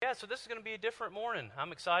So this is going to be a different morning.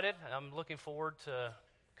 I'm excited. I'm looking forward to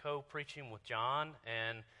co-preaching with John.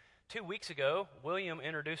 And 2 weeks ago, William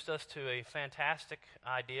introduced us to a fantastic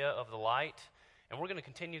idea of the light, and we're going to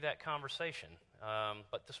continue that conversation.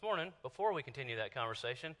 But this morning, before we continue that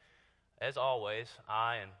conversation, as always,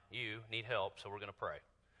 I and you need help, so we're going to pray.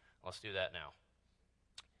 Let's do that now.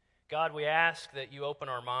 God, we ask that you open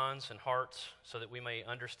our minds and hearts so that we may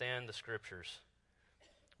understand the Scriptures.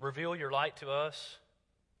 Reveal your light to us.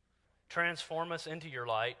 Transform us into your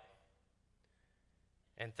light.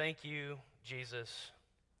 And thank you, Jesus,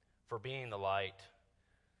 for being the light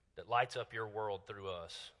that lights up your world through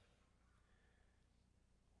us.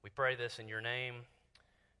 We pray this in your name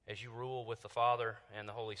as you rule with the Father and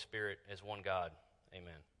the Holy Spirit as one God.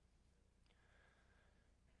 Amen.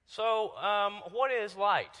 So, what is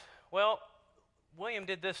light? Well, William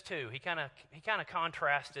did this too. He kind of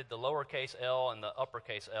contrasted the lowercase L and the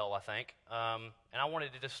uppercase L, I think. And I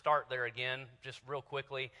wanted to just start there again, just real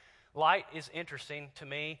quickly. Light is interesting to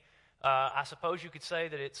me. I suppose you could say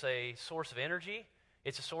that it's a source of energy.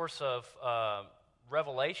 It's a source of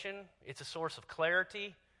revelation. It's a source of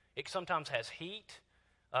clarity. It sometimes has heat.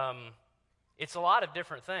 It's a lot of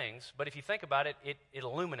different things, but if you think about it, it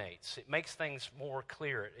illuminates. It makes things more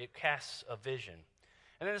clear. It casts a vision.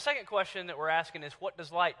 And then the second question that we're asking is, what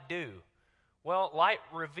does light do? Well, light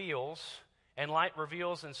reveals, and light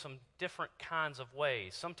reveals in some different kinds of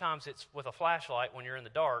ways. Sometimes it's with a flashlight when you're in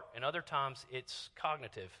the dark, and other times it's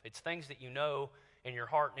cognitive. It's things that you know in your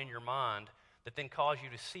heart and in your mind that then cause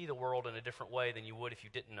you to see the world in a different way than you would if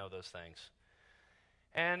you didn't know those things.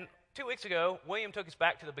 And 2 weeks ago, William took us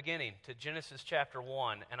back to the beginning, to Genesis chapter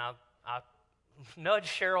 1, and I nudged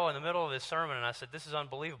Cheryl in the middle of his sermon, and I said, this is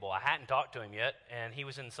unbelievable. I hadn't talked to him yet, and he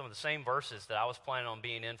was in some of the same verses that I was planning on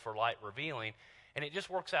being in for light revealing, and it just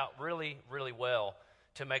works out really, really well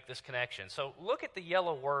to make this connection. So look at the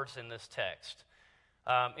yellow words in this text.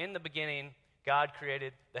 In the beginning, God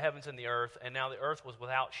created the heavens and the earth, and now the earth was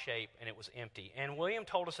without shape, and it was empty. And William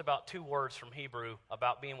told us about 2 words from Hebrew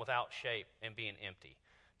about being without shape and being empty.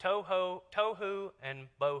 Tohu and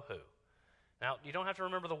bohu. Now, you don't have to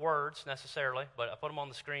remember the words necessarily, but I put them on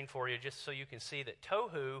the screen for you just so you can see that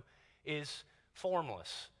tohu is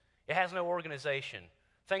formless. It has no organization.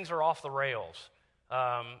 Things are off the rails.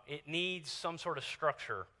 It needs some sort of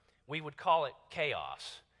structure. We would call it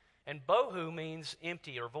chaos. And bohu means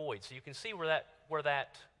empty or void. So you can see where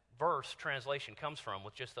that verse translation comes from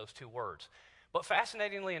with just those 2 words. But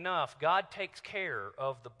fascinatingly enough, God takes care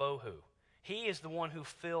of the bohu. He is the one who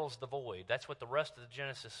fills the void. That's what the rest of the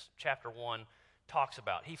Genesis chapter 1 talks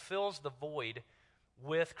about. He fills the void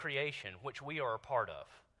with creation, which we are a part of.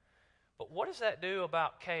 But what does that do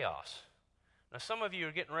about chaos? Now, some of you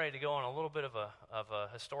are getting ready to go on a little bit of a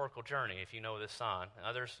historical journey, if you know this sign. And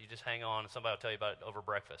others, you just hang on, and somebody will tell you about it over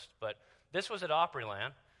breakfast. But this was at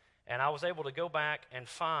Opryland, and I was able to go back and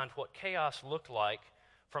find what chaos looked like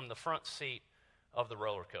from the front seat of the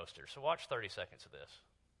roller coaster. So watch 30 seconds of this.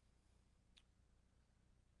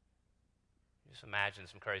 Just imagine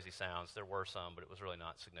some crazy sounds. There were some, but it was really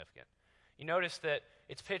not significant. You notice that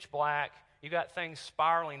it's pitch black. You got things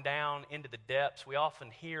spiraling down into the depths. We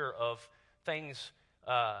often hear of things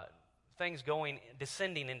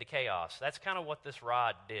descending into chaos. That's kind of what this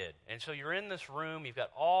ride did. And so you're in this room. You've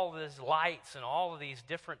got all these lights and all of these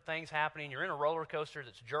different things happening. You're in a roller coaster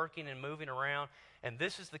that's jerking and moving around. And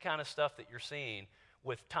this is the kind of stuff that you're seeing,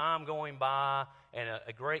 with time going by and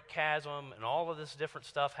a great chasm and all of this different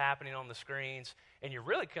stuff happening on the screens, and you're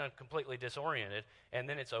really kind of completely disoriented, and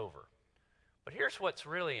then it's over. But here's what's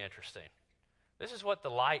really interesting. This is what the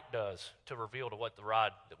light does to reveal to what the ride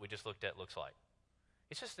that we just looked at looks like.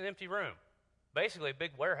 It's just an empty room, basically a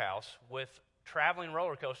big warehouse with traveling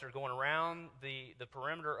roller coaster going around the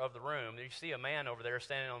perimeter of the room. You see a man over there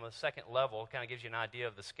standing on the second level, kind of gives you an idea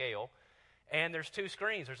of the scale. And there's 2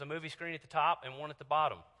 screens. There's a movie screen at the top and one at the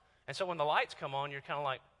bottom. And so when the lights come on, you're kind of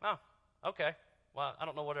like, oh, okay. Well, I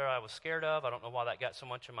don't know what I was scared of. I don't know why that got so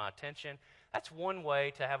much of my attention. That's one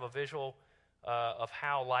way to have a visual of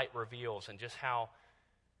how light reveals and just how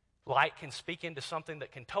light can speak into something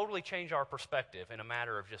that can totally change our perspective in a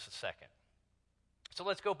matter of just a second. So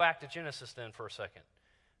let's go back to Genesis then for a second.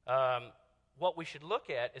 What we should look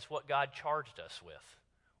at is what God charged us with.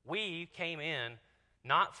 We came in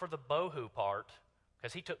not for the bohu part,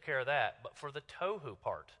 because he took care of that, but for the tohu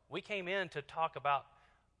part. We came in to talk about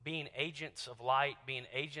being agents of light, being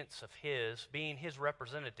agents of his, being his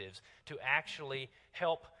representatives, to actually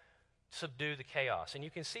help subdue the chaos. And you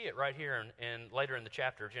can see it right here in later in the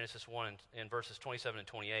chapter, Genesis 1 in verses 27 and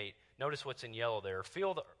 28. Notice what's in yellow there.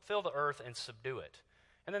 Fill the earth and subdue it.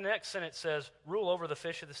 And then the next sentence says, rule over the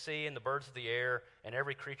fish of the sea and the birds of the air and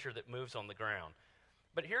every creature that moves on the ground.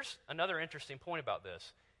 But here's another interesting point about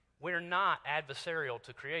this. We're not adversarial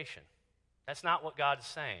to creation. That's not what God is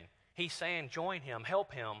saying. He's saying join him,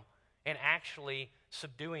 help him in actually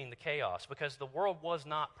subduing the chaos, because the world was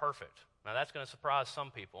not perfect. Now that's going to surprise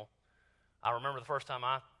some people. I remember the first time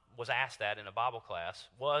I was asked that in a Bible class,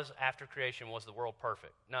 after creation, was the world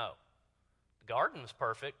perfect? No. The garden was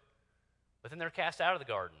perfect, but then they're cast out of the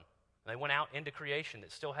garden. They went out into creation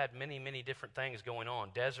that still had many, many different things going on,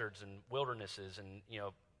 deserts and wildernesses and,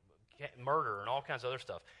 murder and all kinds of other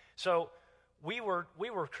stuff. So we were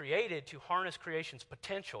created to harness creation's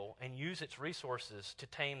potential and use its resources to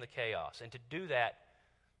tame the chaos, and to do that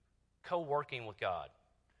co-working with God.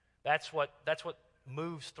 That's what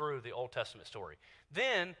moves through the Old Testament story.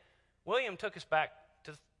 Then William took us back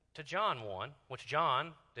to John 1, which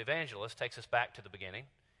John, the evangelist, takes us back to the beginning.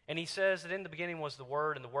 And he says that in the beginning was the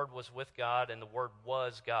Word, and the Word was with God, and the Word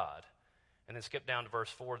was God. And then skip down to verse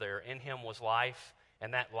 4 there. In him was life,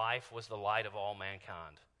 and that life was the light of all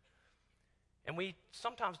mankind. And we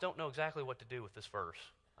sometimes don't know exactly what to do with this verse,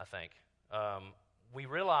 I think. We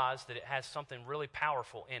realize that it has something really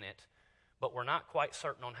powerful in it, but we're not quite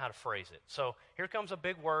certain on how to phrase it. So here comes a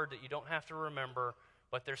big word that you don't have to remember,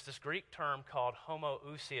 but there's this Greek term called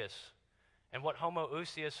homoousios. And what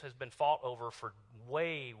homoousios has been fought over for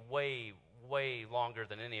way, way, way longer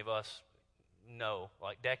than any of us know,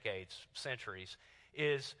 like decades, centuries,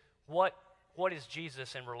 is what is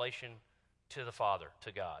Jesus in relation to the Father,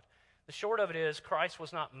 to God? The short of it is, Christ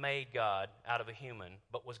was not made God out of a human,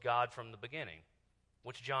 but was God from the beginning,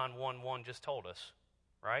 which John 1:1 just told us,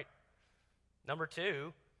 right? Number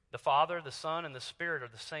 2, the Father, the Son, and the Spirit are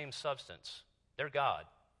the same substance. They're God.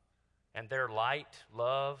 And they're light,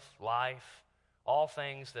 love, life, all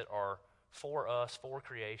things that are for us, for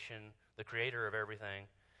creation, the creator of everything.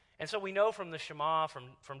 And so we know from the Shema,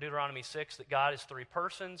 from Deuteronomy 6, that God is 3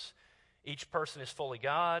 persons. Each person is fully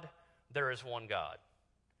God. There is one God.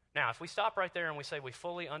 Now, if we stop right there and we say we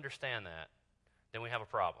fully understand that, then we have a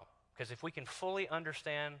problem. Because if we can fully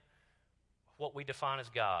understand what we define as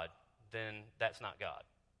God, then that's not God.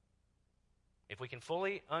 If we can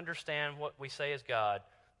fully understand what we say is God,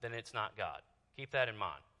 then it's not God. Keep that in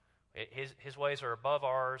mind. His ways are above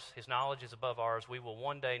ours. His knowledge is above ours. We will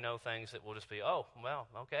one day know things that will just be, oh, well,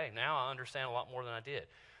 okay, now I understand a lot more than I did.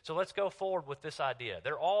 So let's go forward with this idea.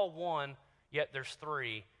 They're all one, yet there's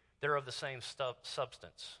 3. They're of the same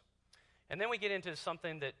substance. And then we get into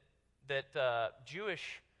something that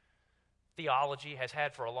Jewish theology has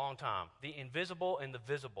had for a long time, the invisible and the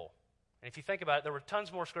visible. And if you think about it, there were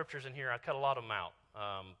tons more scriptures in here. I cut a lot of them out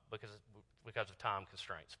because of time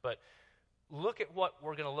constraints. But look at what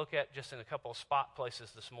we're going to look at just in a couple of spot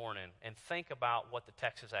places this morning and think about what the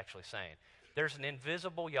text is actually saying. There's an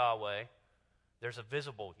invisible Yahweh. There's a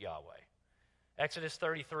visible Yahweh. Exodus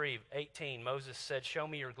 33:18, Moses said, show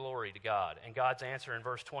me your glory to God. And God's answer in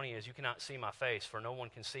verse 20 is, you cannot see my face, for no one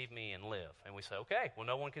can see me and live. And we say, okay, well,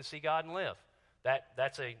 no one can see God and live.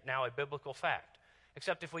 That's now a biblical fact.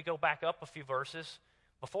 Except if we go back up a few verses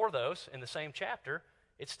before those, in the same chapter,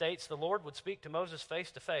 it states the Lord would speak to Moses face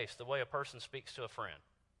to face the way a person speaks to a friend.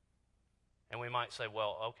 And we might say,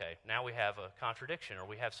 well, okay, now we have a contradiction, or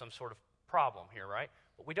we have some sort of problem here, right?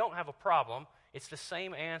 But we don't have a problem. It's the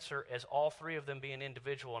same answer as all 3 of them being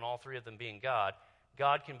individual and all 3 of them being God.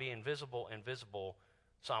 God can be invisible and visible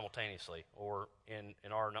simultaneously, or in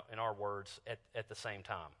our words, at the same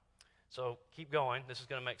time. So keep going. This is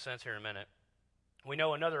going to make sense here in a minute. We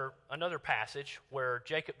know another passage where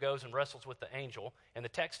Jacob goes and wrestles with the angel, and the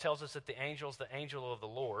text tells us that the angel is the angel of the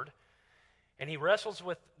Lord. And he wrestles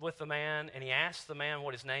with the man, and he asks the man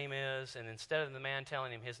what his name is, and instead of the man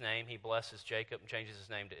telling him his name, he blesses Jacob and changes his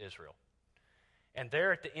name to Israel. And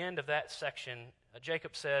there at the end of that section,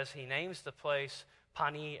 Jacob says he names the place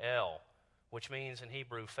Peniel, which means in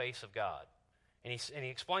Hebrew, face of God. And he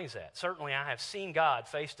explains that. Certainly I have seen God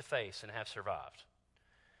face to face and have survived.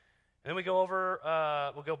 And then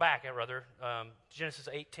we'll go back, Genesis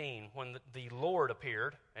 18, when the Lord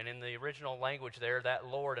appeared, and in the original language there, that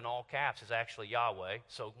Lord in all caps is actually Yahweh.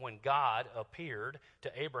 So when God appeared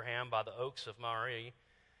to Abraham by the oaks of Mamre,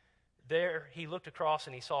 there he looked across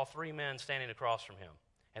and he saw 3 men standing across from him.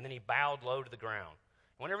 And then he bowed low to the ground.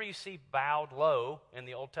 Whenever you see bowed low in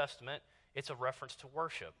the Old Testament, it's a reference to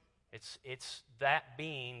worship. It's that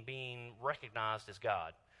being recognized as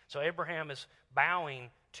God. So Abraham is bowing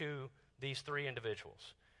to these 3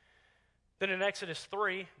 individuals. Then in Exodus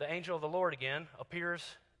 3, the angel of the Lord again appears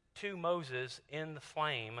to Moses in the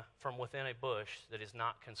flame from within a bush that is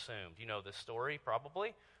not consumed. You know this story,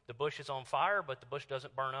 probably. The bush is on fire, but the bush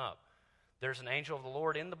doesn't burn up. There's an angel of the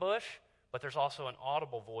Lord in the bush, but there's also an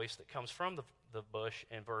audible voice that comes from the bush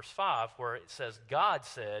in verse 5 where it says, God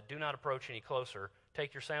said, do not approach any closer.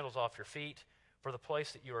 Take your sandals off your feet, for the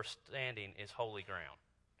place that you are standing is holy ground.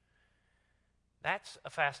 That's a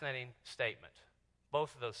fascinating statement,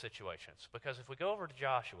 both of those situations, because if we go over to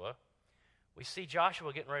Joshua, we see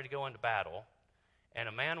Joshua getting ready to go into battle, and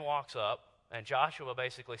a man walks up, and Joshua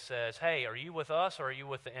basically says, hey, are you with us or are you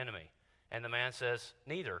with the enemy? And the man says,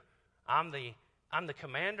 neither. I'm the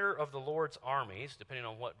commander of the Lord's armies, depending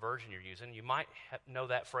on what version you're using. You might know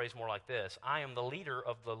that phrase more like this. I am the leader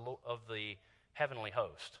of the heavenly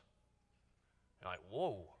host. You're like,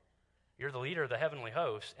 whoa, you're the leader of the heavenly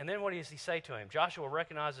host. And then what does he say to him? Joshua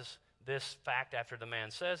recognizes this fact after the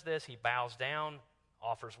man says this. He bows down,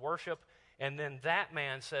 offers worship, and then that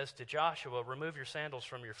man says to Joshua, remove your sandals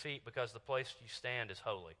from your feet because the place you stand is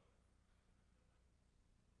holy.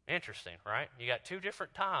 Interesting, right? You got two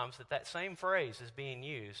different times that same phrase is being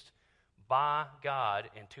used by God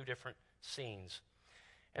in two different scenes.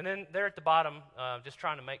 And then there at the bottom, just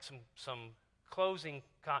trying to make some closing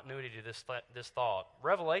continuity to this thought.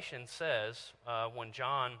 Revelation says when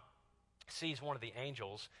John sees one of the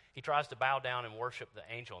angels, he tries to bow down and worship the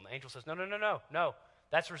angel. And the angel says, no,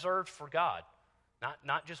 that's reserved for God,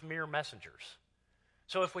 not just mere messengers.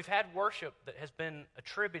 So if we've had worship that has been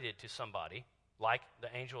attributed to somebody, like the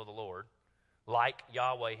angel of the Lord, like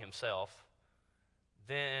Yahweh himself,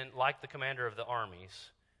 then like the commander of the armies,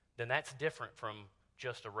 then that's different from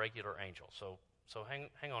just a regular angel. So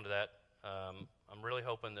hang on to that. I'm really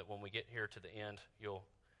hoping that when we get here to the end, you'll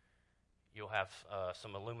have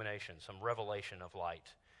some illumination, some revelation of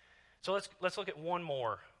light. So let's look at one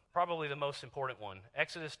more, probably the most important one.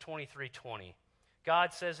 Exodus 23:20.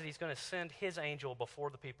 God says that he's going to send his angel before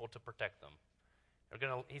the people to protect them.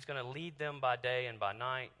 He's going to lead them by day and by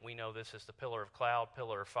night. We know this is the pillar of cloud,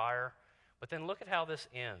 pillar of fire. But then look at how this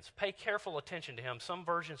ends. Pay careful attention to him. Some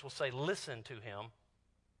versions will say listen to him.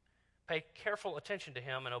 Pay careful attention to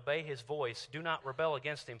him and obey his voice. Do not rebel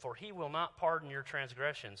against him, for he will not pardon your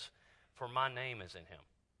transgressions, for my name is in him.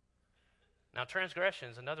 Now,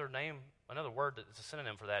 transgressions, another word that is a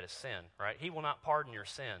synonym for that is sin, right? He will not pardon your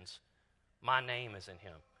sins. My name is in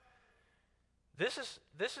him. This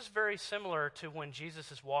is very similar to when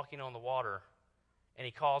Jesus is walking on the water and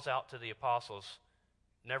he calls out to the apostles,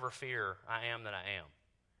 never fear, I am that I am.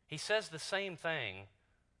 He says the same thing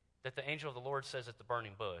that the angel of the Lord says at the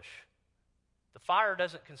burning bush. The fire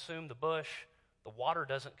doesn't consume the bush, the water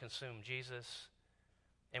doesn't consume Jesus,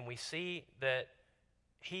 and we see that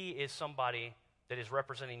he is somebody that is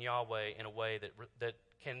representing Yahweh in a way that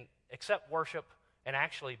can accept worship and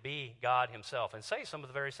actually be God himself and say some of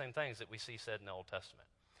the very same things that we see said in the Old Testament.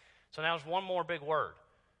 So now there's one more big word,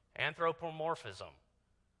 anthropomorphism.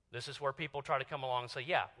 This is where people try to come along and say,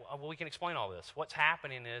 yeah, well, we can explain all this. What's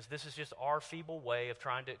happening is this is just our feeble way of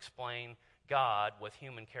trying to explain God with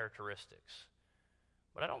human characteristics.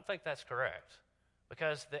 But I don't think that's correct,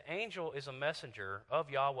 because the angel is a messenger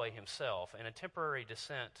of Yahweh himself and a temporary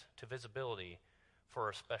descent to visibility for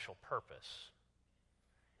a special purpose.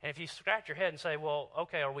 And if you scratch your head and say, well,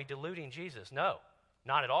 okay, are we diluting Jesus? No,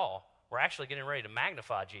 not at all. We're actually getting ready to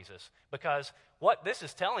magnify Jesus, because what this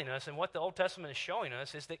is telling us and what the Old Testament is showing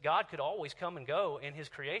us is that God could always come and go in his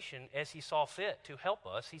creation as he saw fit to help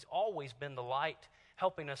us. He's always been the light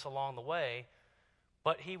helping us along the way,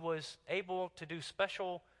 but he was able to do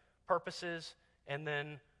special purposes and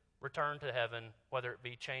then return to heaven, whether it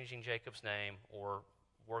be changing Jacob's name or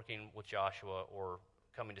working with Joshua or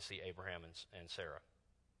coming to see Abraham and Sarah.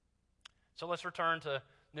 So let's return to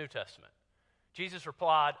New Testament. Jesus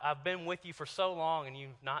replied, I've been with you for so long and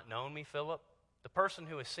you've not known me, Philip. The person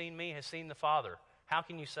who has seen me has seen the Father. How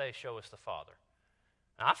can you say, show us the Father?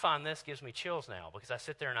 And I find this gives me chills now, because I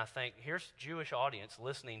sit there and I think, here's a Jewish audience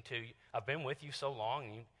listening to, I've been with you so long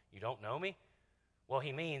and you don't know me? Well,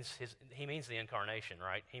 he means the incarnation,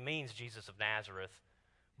 right? He means Jesus of Nazareth.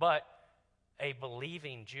 But a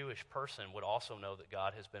believing Jewish person would also know that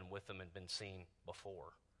God has been with them and been seen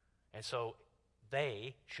before. And so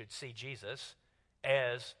they should see Jesus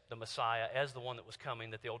as the Messiah, as the one that was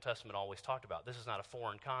coming that the Old Testament always talked about. This is not a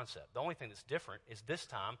foreign concept. The only thing that's different is this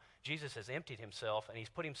time Jesus has emptied himself and he's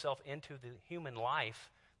put himself into the human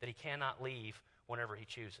life that he cannot leave whenever he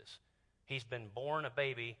chooses. He's been born a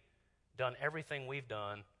baby, done everything we've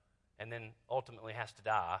done, and then ultimately has to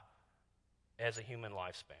die as a human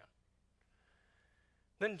lifespan.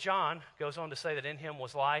 Then John goes on to say that in him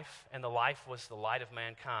was life, and the life was the light of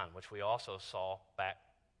mankind, which we also saw back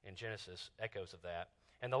in Genesis, echoes of that.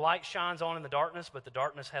 And the light shines on in the darkness, but the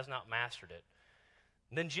darkness has not mastered it.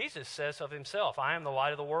 Then Jesus says of himself, I am the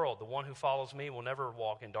light of the world. The one who follows me will never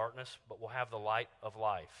walk in darkness, but will have the light of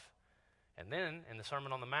life. And then in the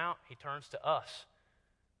Sermon on the Mount, he turns to us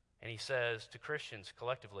and he says to Christians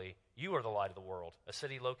collectively, you are the light of the world. A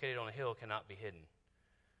city located on a hill cannot be hidden.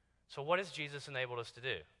 So what has Jesus enabled us to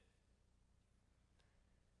do?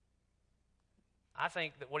 I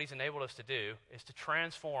think that what he's enabled us to do is to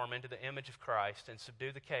transform into the image of Christ and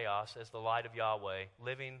subdue the chaos as the light of Yahweh,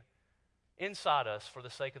 living inside us for the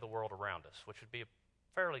sake of the world around us, which would be a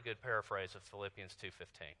fairly good paraphrase of Philippians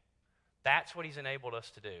 2:15. That's what he's enabled us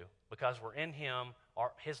to do. Because we're in him,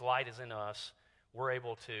 his light is in us, we're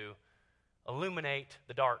able to illuminate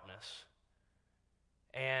the darkness.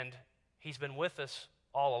 And he's been with us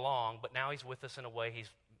all along, but now he's with us in a way he's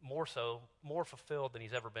more fulfilled than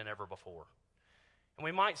he's ever been ever before. And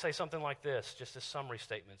we might say something like this, just as summary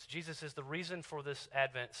statements. Jesus is the reason for this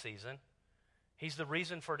Advent season. He's the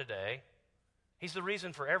reason for today. He's the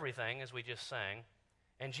reason for everything, as we just sang.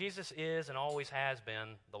 And Jesus is and always has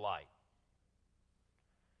been the light.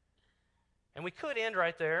 And we could end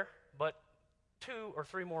right there, but 2 or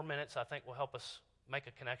 3 more minutes, I think, will help us make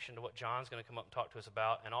a connection to what John's going to come up and talk to us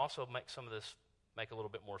about, and also make some of this make a little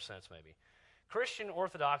bit more sense, maybe. Christian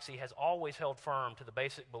orthodoxy has always held firm to the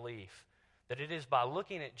basic belief that it is by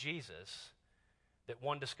looking at Jesus that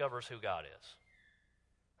one discovers who God is.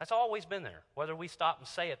 That's always been there. Whether we stop and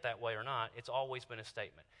say it that way or not, it's always been a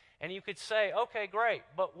statement. And you could say, okay, great,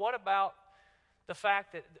 but what about the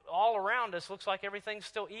fact that all around us looks like everything's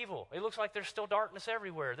still evil? It looks like there's still darkness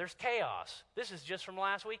everywhere. There's chaos. This is just from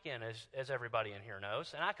last weekend, as everybody in here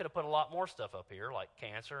knows. And I could have put a lot more stuff up here, like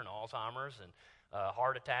cancer and Alzheimer's and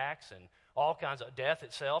heart attacks and all kinds of death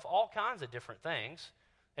itself, all kinds of different things.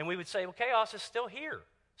 And we would say, well, chaos is still here.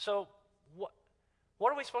 So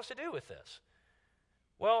what are we supposed to do with this?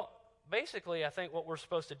 Well, basically, I think what we're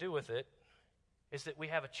supposed to do with it is that we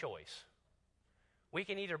have a choice. We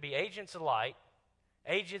can either be agents of light,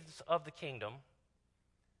 agents of the kingdom,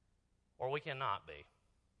 or we cannot be.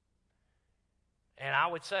 And I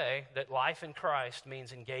would say that life in Christ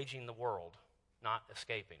means engaging the world, not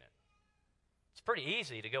escaping it. It's pretty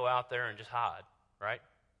easy to go out there and just hide, right?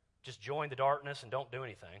 Just join the darkness and don't do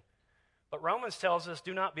anything. But Romans tells us,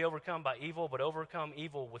 do not be overcome by evil, but overcome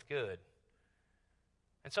evil with good.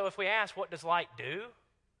 And so if we ask, what does light do?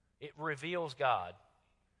 It reveals God.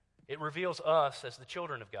 It reveals us as the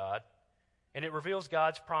children of God, and it reveals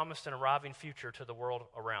God's promised and arriving future to the world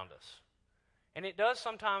around us. And it does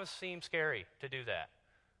sometimes seem scary to do that.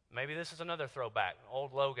 Maybe this is another throwback, an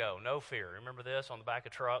old logo, no fear. Remember this on the back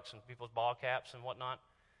of trucks and people's ball caps and whatnot?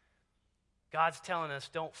 God's telling us,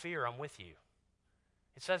 don't fear, I'm with you.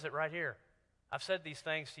 It says it right here. I've said these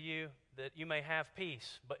things to you that you may have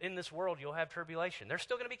peace, but in this world you'll have tribulation. There's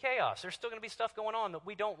still going to be chaos. There's still going to be stuff going on that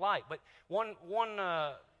we don't like. But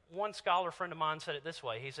one scholar friend of mine said it this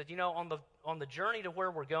way. He said, on the journey to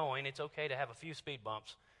where we're going, it's okay to have a few speed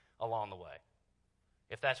bumps along the way,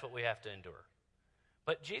 if that's what we have to endure.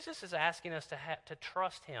 But Jesus is asking us to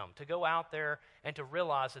trust him, to go out there and to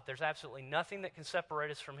realize that there's absolutely nothing that can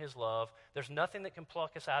separate us from his love. There's nothing that can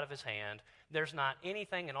pluck us out of his hand. There's not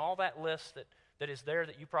anything in all that list that is there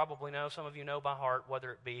that you probably know, some of you know by heart,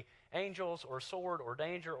 whether it be angels or sword or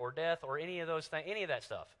danger or death or any of those things, any of that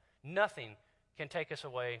stuff. Nothing can take us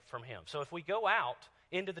away from him. So if we go out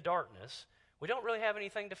into the darkness, we don't really have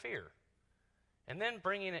anything to fear. And then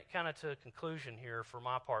bringing it kind of to a conclusion here for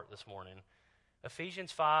my part this morning,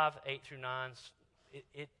 Ephesians 5, 8 through 9,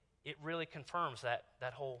 it really confirms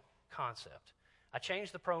that whole concept. I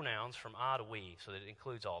changed the pronouns from I to we so that it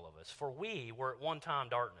includes all of us. For we were at one time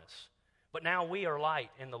darkness, but now we are light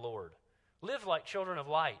in the Lord. Live like children of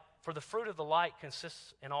light, for the fruit of the light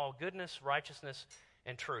consists in all goodness, righteousness,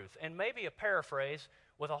 and truth. And maybe a paraphrase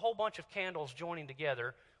with a whole bunch of candles joining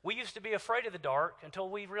together. We used to be afraid of the dark until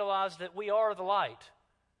we realized that we are the light,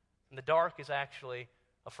 and the dark is actually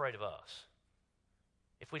afraid of us.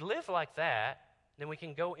 If we live like that, then we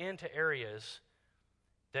can go into areas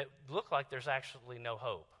that look like there's actually no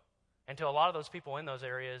hope. And to a lot of those people in those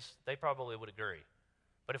areas, they probably would agree.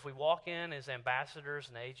 But if we walk in as ambassadors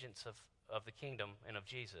and agents of the kingdom and of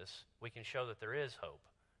Jesus, we can show that there is hope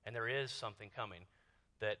and there is something coming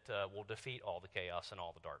that will defeat all the chaos and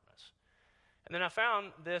all the darkness. And then I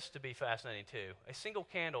found this to be fascinating too. A single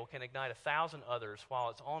candle can ignite 1,000 others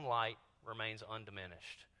while its own light remains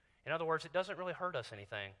undiminished. In other words, it doesn't really hurt us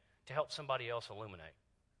anything to help somebody else illuminate.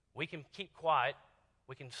 We can keep quiet,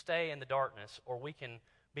 we can stay in the darkness, or we can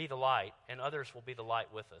be the light, and others will be the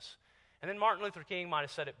light with us. And then Martin Luther King might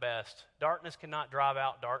have said it best. Darkness cannot drive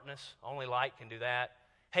out darkness. Only light can do that.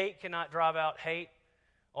 Hate cannot drive out hate.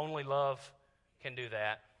 Only love can do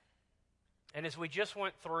that. And as we just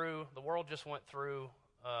went through, the world just went through,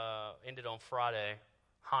 ended on Friday,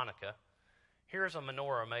 Hanukkah. Here's a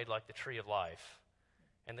menorah made like the tree of life.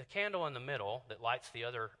 And the candle in the middle that lights the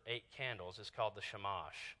other 8 candles is called the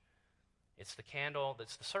shamash. It's the candle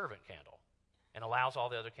that's the servant candle and allows all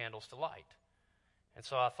the other candles to light. And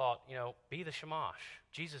so I thought, be the shamash.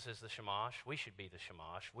 Jesus is the shamash. We should be the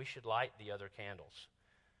shamash. We should light the other candles.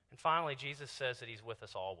 And finally, Jesus says that he's with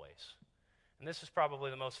us always. And this is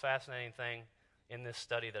probably the most fascinating thing in this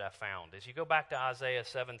study that I found. As you go back to Isaiah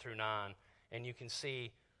 7 through 9, and you can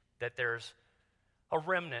see that there's a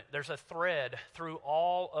remnant, there's a thread through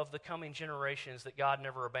all of the coming generations that God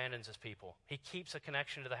never abandons his people. He keeps a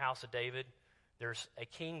connection to the house of David. There's a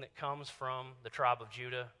king that comes from the tribe of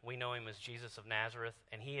Judah. We know him as Jesus of Nazareth,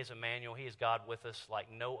 and he is Emmanuel. He is God with us like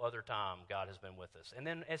no other time God has been with us. And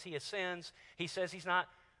then as he ascends, he says he's not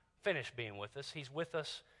finished being with us. He's with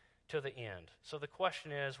us to the end. So the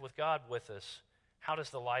question is, with God with us, how does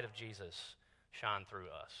the light of Jesus shine through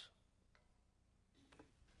us?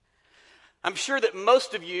 I'm sure that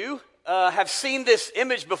most of you have seen this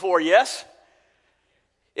image before, yes?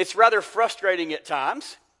 It's rather frustrating at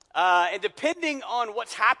times. And depending on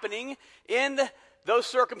what's happening in those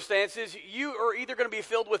circumstances, you are either going to be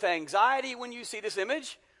filled with anxiety when you see this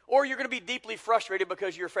image, or you're going to be deeply frustrated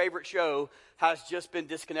because your favorite show has just been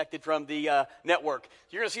disconnected from the network.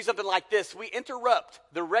 You're going to see something like this. We interrupt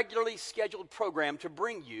the regularly scheduled program to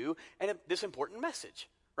bring you this important message,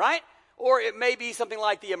 right? Or it may be something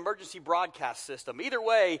like the emergency broadcast system. Either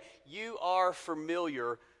way, you are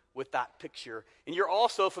familiar with that picture. And you're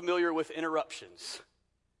also familiar with interruptions.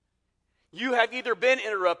 You have either been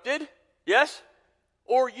interrupted, yes?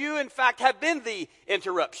 Or you, in fact, have been the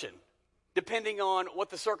interruption, depending on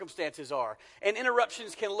what the circumstances are. And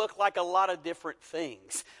interruptions can look like a lot of different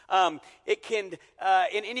things. It can,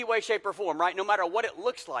 in any way, shape, or form, right? No matter what it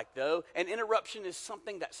looks like, though, an interruption is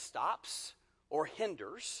something that stops or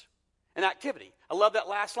hinders an activity. I love that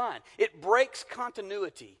last line. It breaks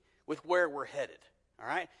continuity with where we're headed. All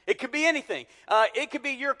right? It could be anything. It could be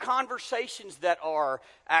your conversations that are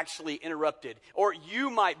actually interrupted, or you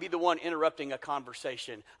might be the one interrupting a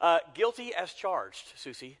conversation. Guilty as charged,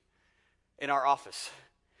 Susie, in our office.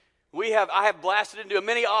 I have blasted into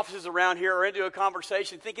many offices around here or into a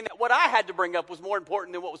conversation thinking that what I had to bring up was more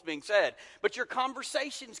important than what was being said. But your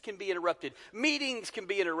conversations can be interrupted. Meetings can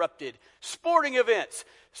be interrupted. Sporting events.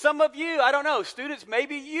 Some of you, I don't know, students,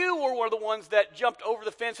 maybe you were one of the ones that jumped over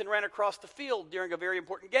the fence and ran across the field during a very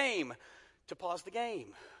important game to pause the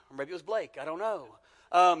game. Or maybe it was Blake, I don't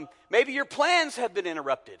know. Maybe your plans have been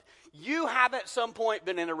interrupted. You have at some point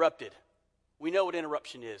been interrupted. We know what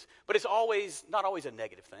interruption is, but it's not always a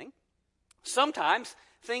negative thing. Sometimes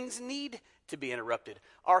things need to be interrupted.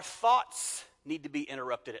 Our thoughts need to be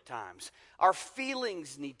interrupted at times. Our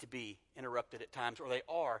feelings need to be interrupted at times, or they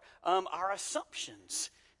are. Our assumptions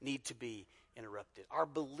need to be interrupted. Our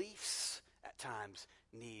beliefs at times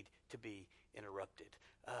need to be interrupted.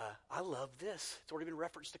 I love this. It's already been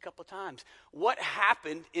referenced a couple of times. What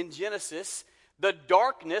happened in Genesis? The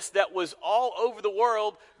darkness that was all over the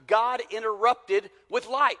world, God interrupted with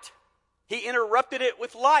light. He interrupted it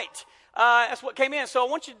with light. That's what came in. So I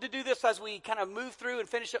want you to do this as we kind of move through and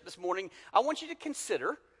finish up this morning. I want you to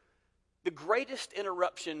consider the greatest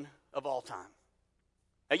interruption of all time.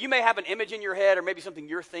 Now, you may have an image in your head or maybe something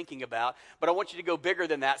you're thinking about, but I want you to go bigger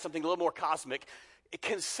than that, something a little more cosmic.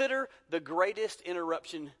 Consider the greatest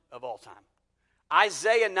interruption of all time.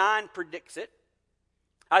 Isaiah 9 predicts it.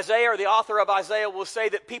 Isaiah, or the author of Isaiah, will say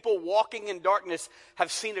that people walking in darkness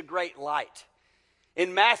have seen a great light.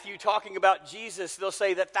 In Matthew, talking about Jesus, they'll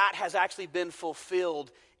say that has actually been fulfilled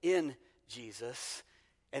in Jesus.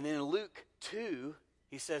 And then in Luke 2,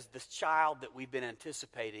 he says this child that we've been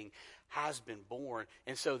anticipating has been born.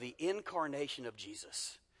 And so the incarnation of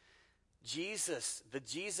Jesus, the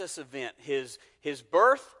Jesus event, his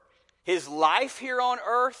birth, his life here on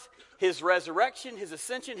earth, his resurrection, his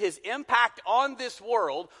ascension, his impact on this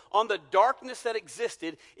world, on the darkness that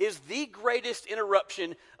existed, is the greatest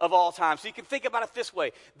interruption of all time. So you can think about it this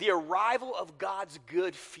way. The arrival of God's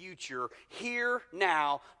good future here,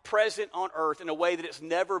 now, present on earth in a way that it's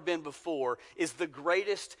never been before is the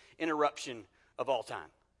greatest interruption of all time.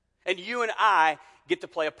 And you and I get to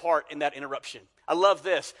play a part in that interruption. I love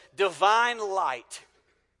this. Divine light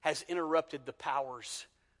has interrupted the powers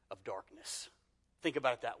of darkness. Think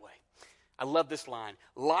about it that way. I love this line.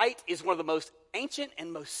 Light is one of the most ancient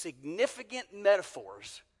and most significant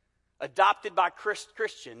metaphors adopted by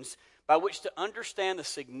Christians by which to understand the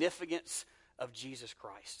significance of Jesus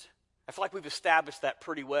Christ. I feel like we've established that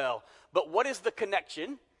pretty well. But what is the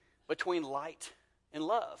connection between light and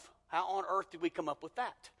love? How on earth did we come up with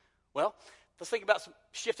that? Well, Let's think about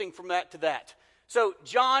shifting from that to that. So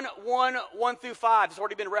John 1, 1 through 5 has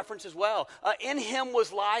already been referenced as well. In him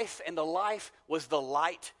was life, and the life was the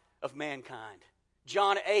light of mankind.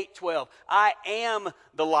 John 8, 12, I am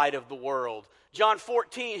the light of the world. John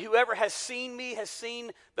 14, whoever has seen me has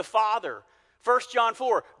seen the Father. 1 John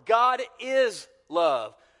 4, God is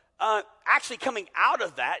love. Actually coming out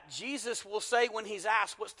of that, Jesus will say when he's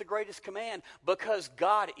asked, what's the greatest command? Because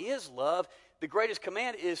God is love, the greatest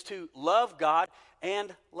command is to love God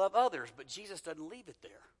and love others. But Jesus doesn't leave it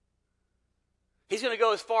there. He's going to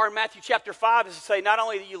go as far in Matthew chapter 5 as to say, not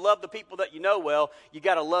only do you love the people that you know well, you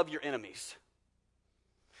got to love your enemies.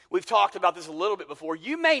 We've talked about this a little bit before.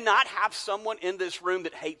 You may not have someone in this room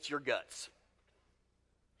that hates your guts.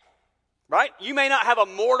 Right? You may not have a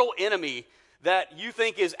mortal enemy that you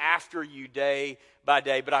think is after you day by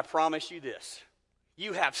day, but I promise you this.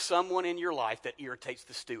 You have someone in your life that irritates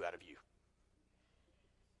the stew out of you.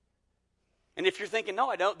 And if you're thinking, no,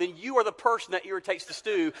 I don't, then you are the person that irritates the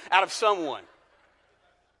stew out of someone.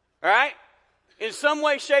 All right? In some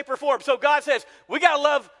way, shape, or form. So God says, we got to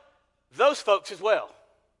love those folks as well.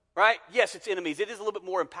 Right? Yes, it's enemies. It is a little bit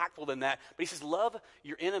more impactful than that. But he says, love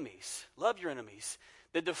your enemies. Love your enemies.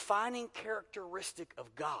 The defining characteristic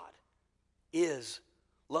of God is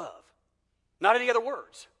love. Not any other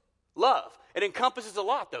words. Love. It encompasses a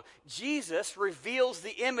lot, though. Jesus reveals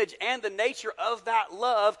the image and the nature of that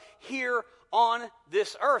love here on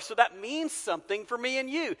this earth. So that means something for me and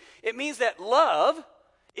you. It means that love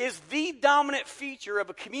is the dominant feature of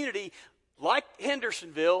a community like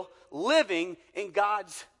Hendersonville living in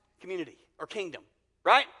God's community or kingdom,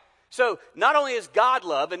 right? So not only is God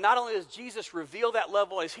love and not only does Jesus reveal that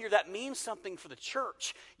love while he's here, that means something for the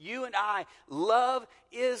church. You and I, love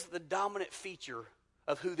is the dominant feature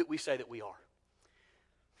of who that we say that we are.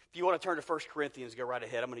 If you want to turn to 1 Corinthians, go right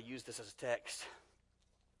ahead. I'm going to use this as a text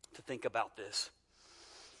to think about this.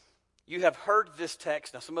 You have heard this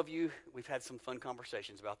text. Now some of you, we've had some fun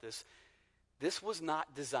conversations about this. This was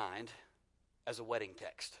not designed as a wedding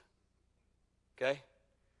text. Okay?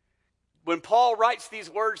 When Paul writes these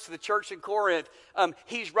words to the church in Corinth,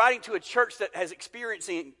 he's writing to a church that has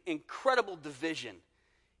experiencing incredible division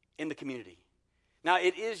in the community. Now,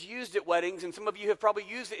 it is used at weddings, and some of you have probably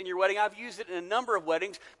used it in your wedding. I've used it in a number of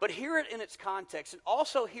weddings, but hear it in its context, and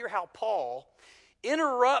also hear how Paul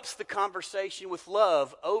interrupts the conversation with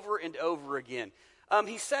love over and over again.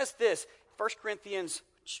 He says this, 1 Corinthians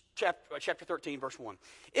chapter 13, verse 1.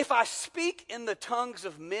 If I speak in the tongues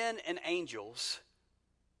of men and angels,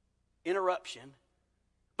 interruption,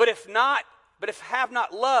 but if have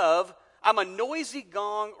not love, I'm a noisy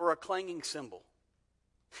gong or a clanging cymbal.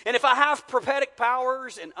 And if I have prophetic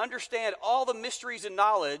powers and understand all the mysteries and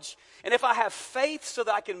knowledge, and if I have faith so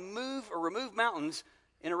that I can move or remove mountains,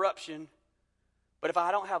 interruption, but if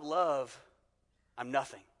I don't have love, I'm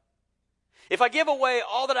nothing. If I give away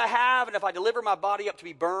all that I have, and if I deliver my body up to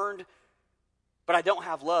be burned, but I don't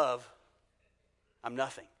have love, I'm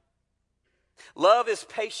nothing. Love is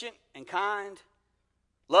patient and kind.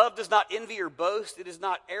 Love does not envy or boast. It is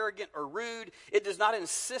not arrogant or rude. It does not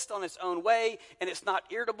insist on its own way, and it's not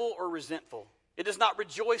irritable or resentful. It does not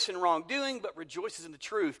rejoice in wrongdoing, but rejoices in the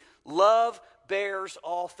truth. Love bears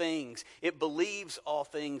all things. It believes all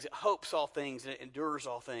things. It hopes all things, and it endures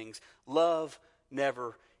all things. Love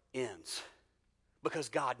never ends, because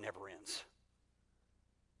God never ends.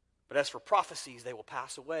 But as for prophecies, they will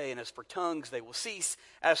pass away, and as for tongues, they will cease.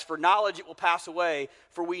 As for knowledge, it will pass away.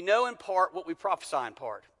 For we know in part what we prophesy in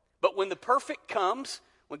part. But when the perfect comes,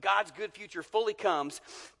 when God's good future fully comes,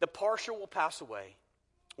 the partial will pass away.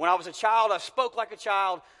 When I was a child, I spoke like a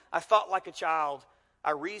child. I thought like a child.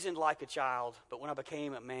 I reasoned like a child. But when I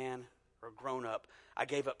became a man or grown up, I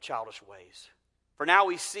gave up childish ways. For now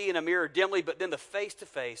we see in a mirror dimly, but then the face to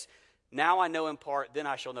face. Now I know in part, then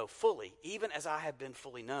I shall know fully, even as I have been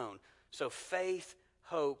fully known. So faith,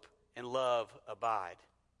 hope, and love abide.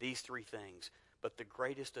 These three things. But the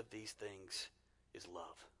greatest of these things is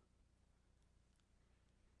love.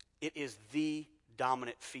 It is the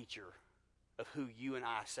dominant feature of who you and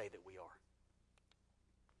I say that we are.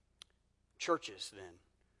 Churches, then,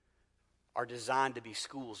 are designed to be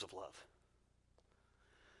schools of love.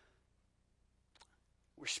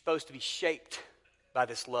 We're supposed to be shaped by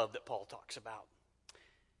this love that Paul talks about.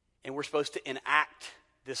 And we're supposed to enact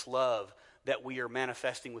this love that we are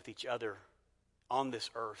manifesting with each other on this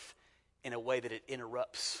earth in a way that it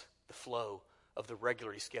interrupts the flow of the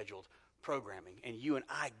regularly scheduled programming. And you and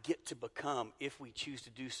I get to become, if we choose to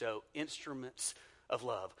do so, instruments of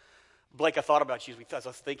love. Blake, I thought about you as I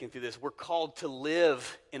was thinking through this. We're called to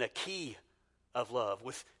live in a key of love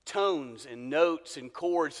with tones and notes and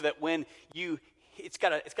chords so that when you it's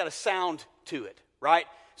got a sound to it, right?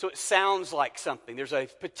 So it sounds like something. There's a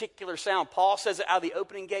particular sound. Paul says it out of the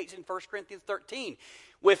opening gates in 1 Corinthians 13.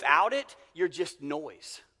 Without it, you're just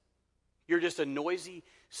noise. You're just a noisy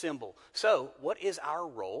cymbal. So what is our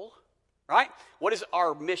role, right? What is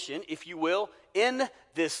our mission, if you will, in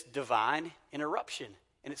this divine interruption?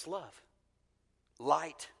 And it's love.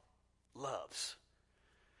 Light loves.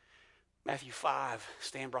 Matthew 5,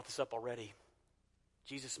 Stan brought this up already.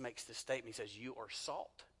 Jesus makes this statement. He says, you are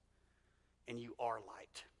salt and you are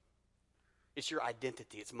light. It's your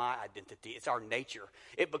identity. It's my identity. It's our nature.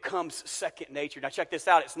 It becomes second nature. Now check this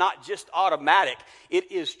out. It's not just automatic.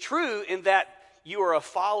 It is true in that you are a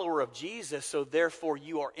follower of Jesus, so therefore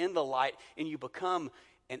you are in the light and you become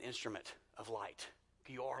an instrument of light.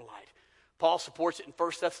 You are light. Paul supports it in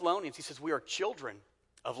 1 Thessalonians. He says we are children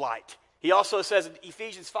of light. He also says in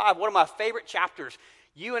Ephesians 5, one of my favorite chapters,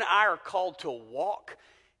 you and I are called to walk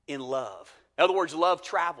in love. In other words, love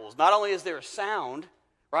travels. Not only is there a sound,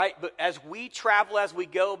 right, but as we travel, as we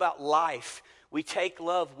go about life, we take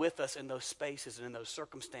love with us in those spaces and in those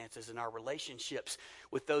circumstances, in our relationships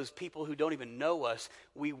with those people who don't even know us.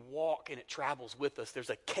 We walk and it travels with us. There's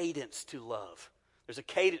a cadence to love. There's a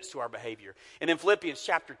cadence to our behavior. And in Philippians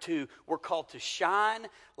chapter 2, we're called to shine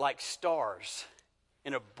like stars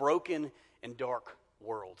in a broken and dark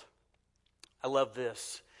world. I love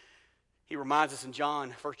this. He reminds us in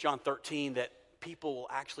 1 John 13, that people will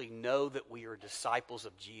actually know that we are disciples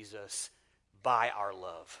of Jesus by our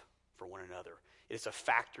love for one another. It is a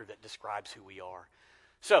factor that describes who we are.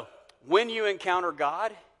 So, when you encounter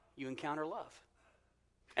God, you encounter love.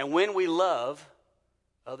 And when we love,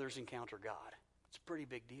 others encounter God. It's a pretty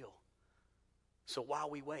big deal. So while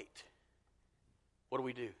we wait, what do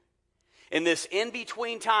we do? In this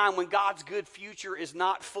in-between time when God's good future is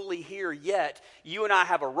not fully here yet, you and I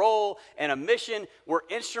have a role and a mission. We're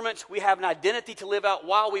instruments. We have an identity to live out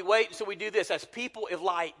while we wait. And so we do this as people of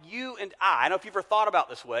light. You and I don't know if you've ever thought about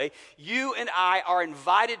this way, you and I are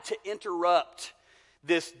invited to interrupt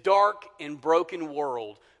this dark and broken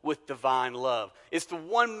world with divine love. It's the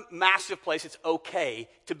one massive place it's okay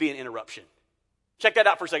to be an interruption. Check that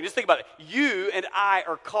out for a second. Just think about it. You and I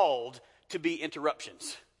are called to be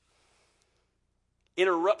interruptions.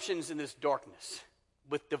 Interruptions in this darkness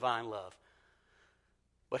with divine love.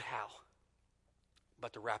 But how? I'm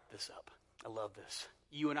about to wrap this up. I love this.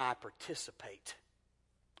 You and I participate.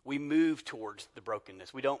 We move towards the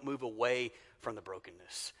brokenness. We don't move away from the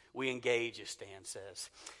brokenness. We engage, as Stan says.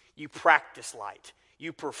 You practice light.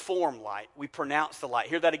 You perform light. We pronounce the light.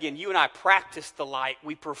 Hear that again. You and I practice the light.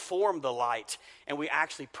 We perform the light. And we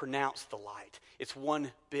actually pronounce the light. It's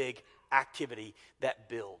one big activity that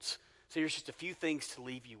builds. So here's just a few things to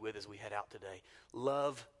leave you with as we head out today.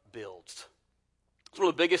 Love builds. It's one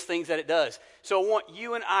of the biggest things that it does. So I want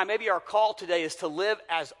you and I, maybe our call today is to live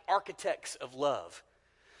as architects of love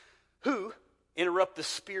who interrupt the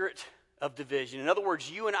spirit of division. In other words,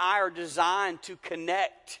 you and I are designed to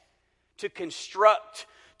connect, to construct,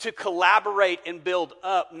 to collaborate and build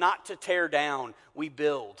up, not to tear down. We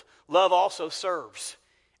build. Love also serves.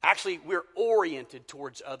 Actually, we're oriented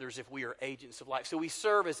towards others if we are agents of life. So we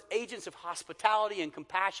serve as agents of hospitality and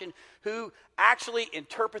compassion who actually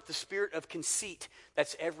interpret the spirit of conceit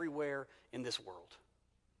that's everywhere in this world.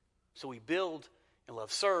 So we build and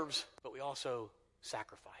love serves, but we also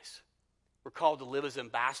sacrifice. We're called to live as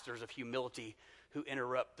ambassadors of humility who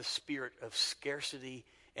interrupt the spirit of scarcity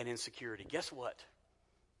and insecurity. Guess what?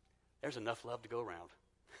 There's enough love to go around.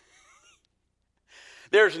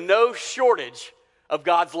 There's no shortage of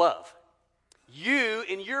God's love. You,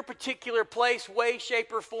 in your particular place, way,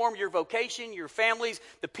 shape, or form, your vocation, your families,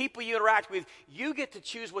 the people you interact with, you get to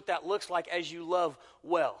choose what that looks like as you love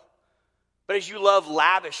well. But as you love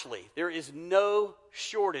lavishly, there is no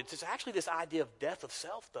shortage. It's actually this idea of death of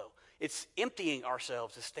self, though. It's emptying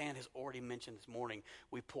ourselves, as Stan has already mentioned this morning,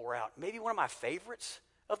 we pour out. Maybe one of my favorites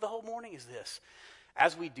of the whole morning is this.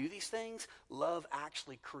 As we do these things, love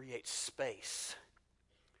actually creates space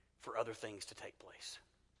for other things to take place.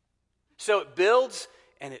 So it builds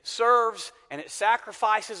and it serves and it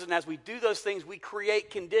sacrifices, and as we do those things, we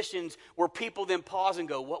create conditions where people then pause and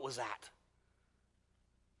go, what was that?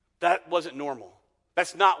 That wasn't normal.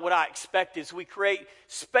 That's not what I expected. So we create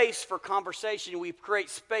space for conversation. We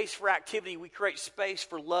create space for activity. We create space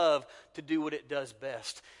for love to do what it does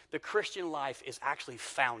best. The Christian life is actually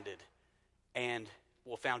founded in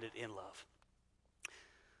love.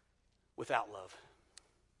 Without love.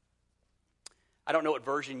 I don't know what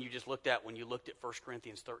version you just looked at when you looked at 1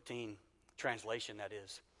 Corinthians 13, translation that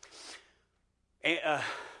is.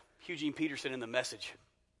 Eugene Peterson in the Message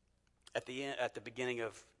at the beginning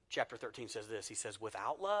of chapter 13 says this. He says,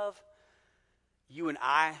 without love, you and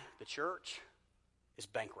I, the church, is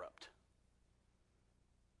bankrupt.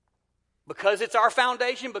 Because it's our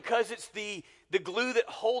foundation, because it's the glue that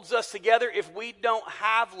holds us together. If we don't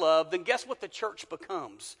have love, then guess what the church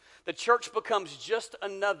becomes? The church becomes just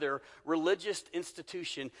another religious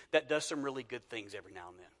institution that does some really good things every now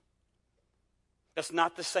and then. That's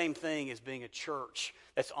not the same thing as being a church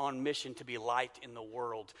that's on mission to be light in the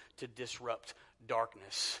world, to disrupt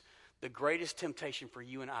darkness. The greatest temptation for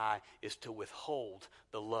you and I is to withhold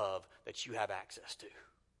the love that you have access to.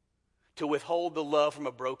 To withhold the love from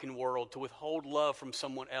a broken world, to withhold love from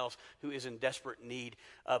someone else who is in desperate need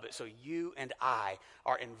of it. So you and I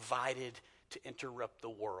are invited to interrupt the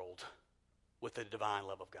world with the divine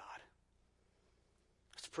love of God.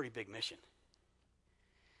 It's a pretty big mission.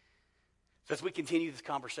 So as we continue this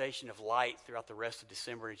conversation of light throughout the rest of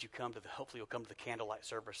December, as you come to hopefully you'll come to the candlelight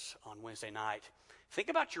service on Wednesday night, think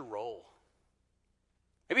about your role.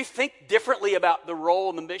 Maybe think differently about the role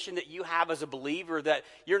and the mission that you have as a believer, that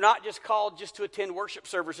you're not just called just to attend worship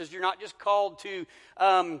services. You're not just called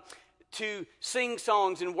to sing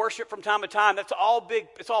songs and worship from time to time. That's all big.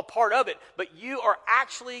 It's all part of it. But you are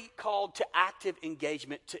actually called to active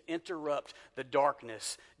engagement to interrupt the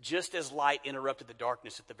darkness, just as light interrupted the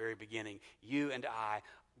darkness at the very beginning. You and I,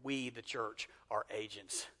 we, the church, are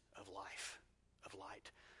agents of life, of light.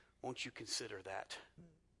 Won't you consider that?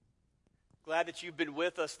 Glad that you've been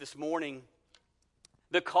with us this morning.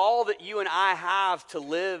 The call that you and I have to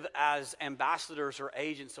live as ambassadors or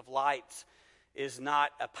agents of light is not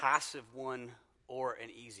a passive one or an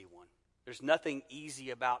easy one. There's nothing easy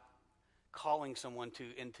about calling someone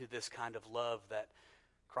into this kind of love that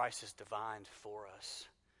Christ has divined for us.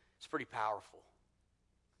 It's pretty powerful.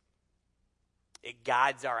 It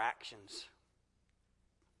guides our actions.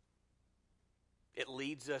 It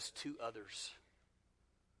leads us to others.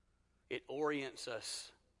 It orients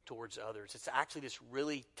us towards others. It's actually this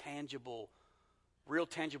really tangible, real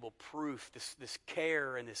tangible proof, this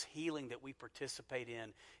care and this healing that we participate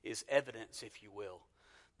in is evidence, if you will,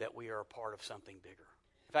 that we are a part of something bigger.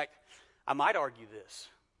 In fact, I might argue this.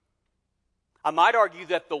 I might argue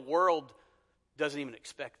that the world doesn't even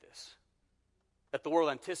expect this. That the world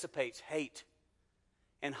anticipates hate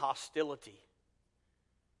and hostility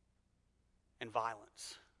and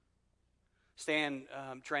violence. Stan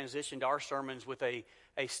transitioned our sermons with a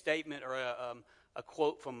statement or a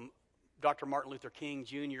quote from Dr. Martin Luther King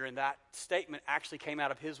Jr., and that statement actually came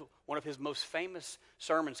out of one of his most famous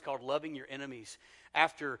sermons called Loving Your Enemies.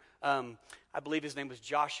 After, I believe his name was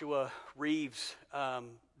Joshua Reeves,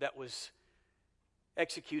 that was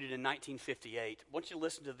executed in 1958. I want you to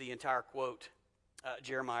listen to the entire quote,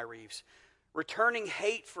 Jeremiah Reeves. Returning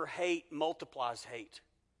hate for hate multiplies hate,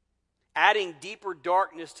 adding deeper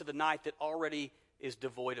darkness to the night that already is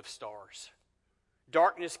devoid of stars.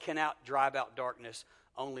 Darkness cannot drive out darkness.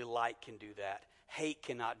 Only light can do that. Hate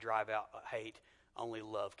cannot drive out hate. Only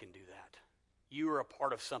love can do that. You are a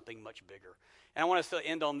part of something much bigger. And I want us to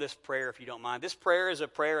end on this prayer, if you don't mind. This prayer is a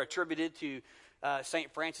prayer attributed to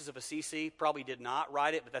St. Francis of Assisi. Probably did not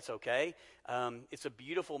write it, but that's okay. It's a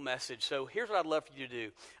beautiful message. So here's what I'd love for you to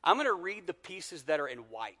do. I'm going to read the pieces that are in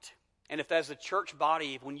white. And if as a church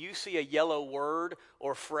body, when you see a yellow word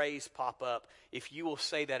or phrase pop up, if you will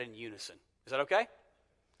say that in unison. Is that okay?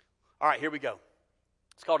 All right, here we go.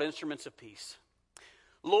 It's called Instruments of Peace.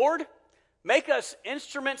 Lord, make us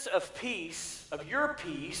instruments of peace, of your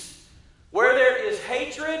peace, where there is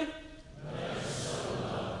hatred,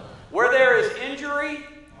 where there is injury,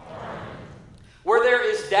 where there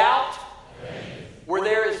is doubt, where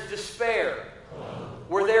there is despair,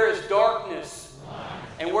 where there is darkness,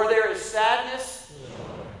 and where there is sadness.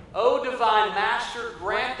 O divine Master,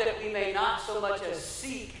 grant that we may not so much as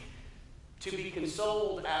seek to be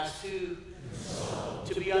consoled as to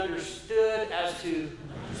be understood as to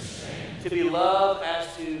be loved as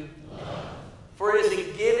to. For it is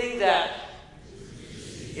in giving that,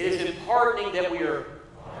 it is in pardoning that we are,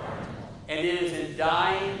 and it is in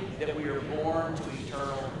dying that we are born to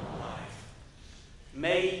eternal life.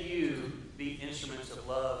 May you be instruments of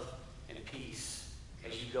love and peace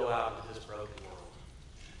as you go out into this broken world.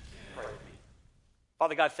 Pray with me.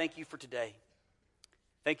 Father God, thank you for today.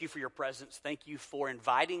 Thank you for your presence. Thank you for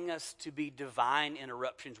inviting us to be divine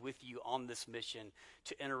interruptions with you on this mission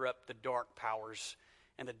to interrupt the dark powers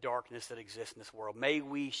and the darkness that exists in this world. May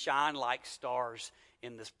we shine like stars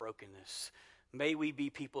in this brokenness. May we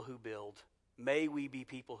be people who build. May we be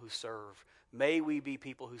people who serve. May we be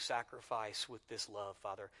people who sacrifice with this love,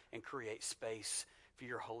 Father, and create space for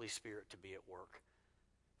your Holy Spirit to be at work.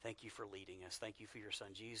 Thank you for leading us. Thank you for your Son,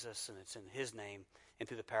 Jesus, and it's in his name and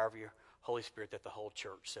through the power of your Holy Spirit that the whole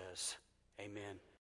church says, amen.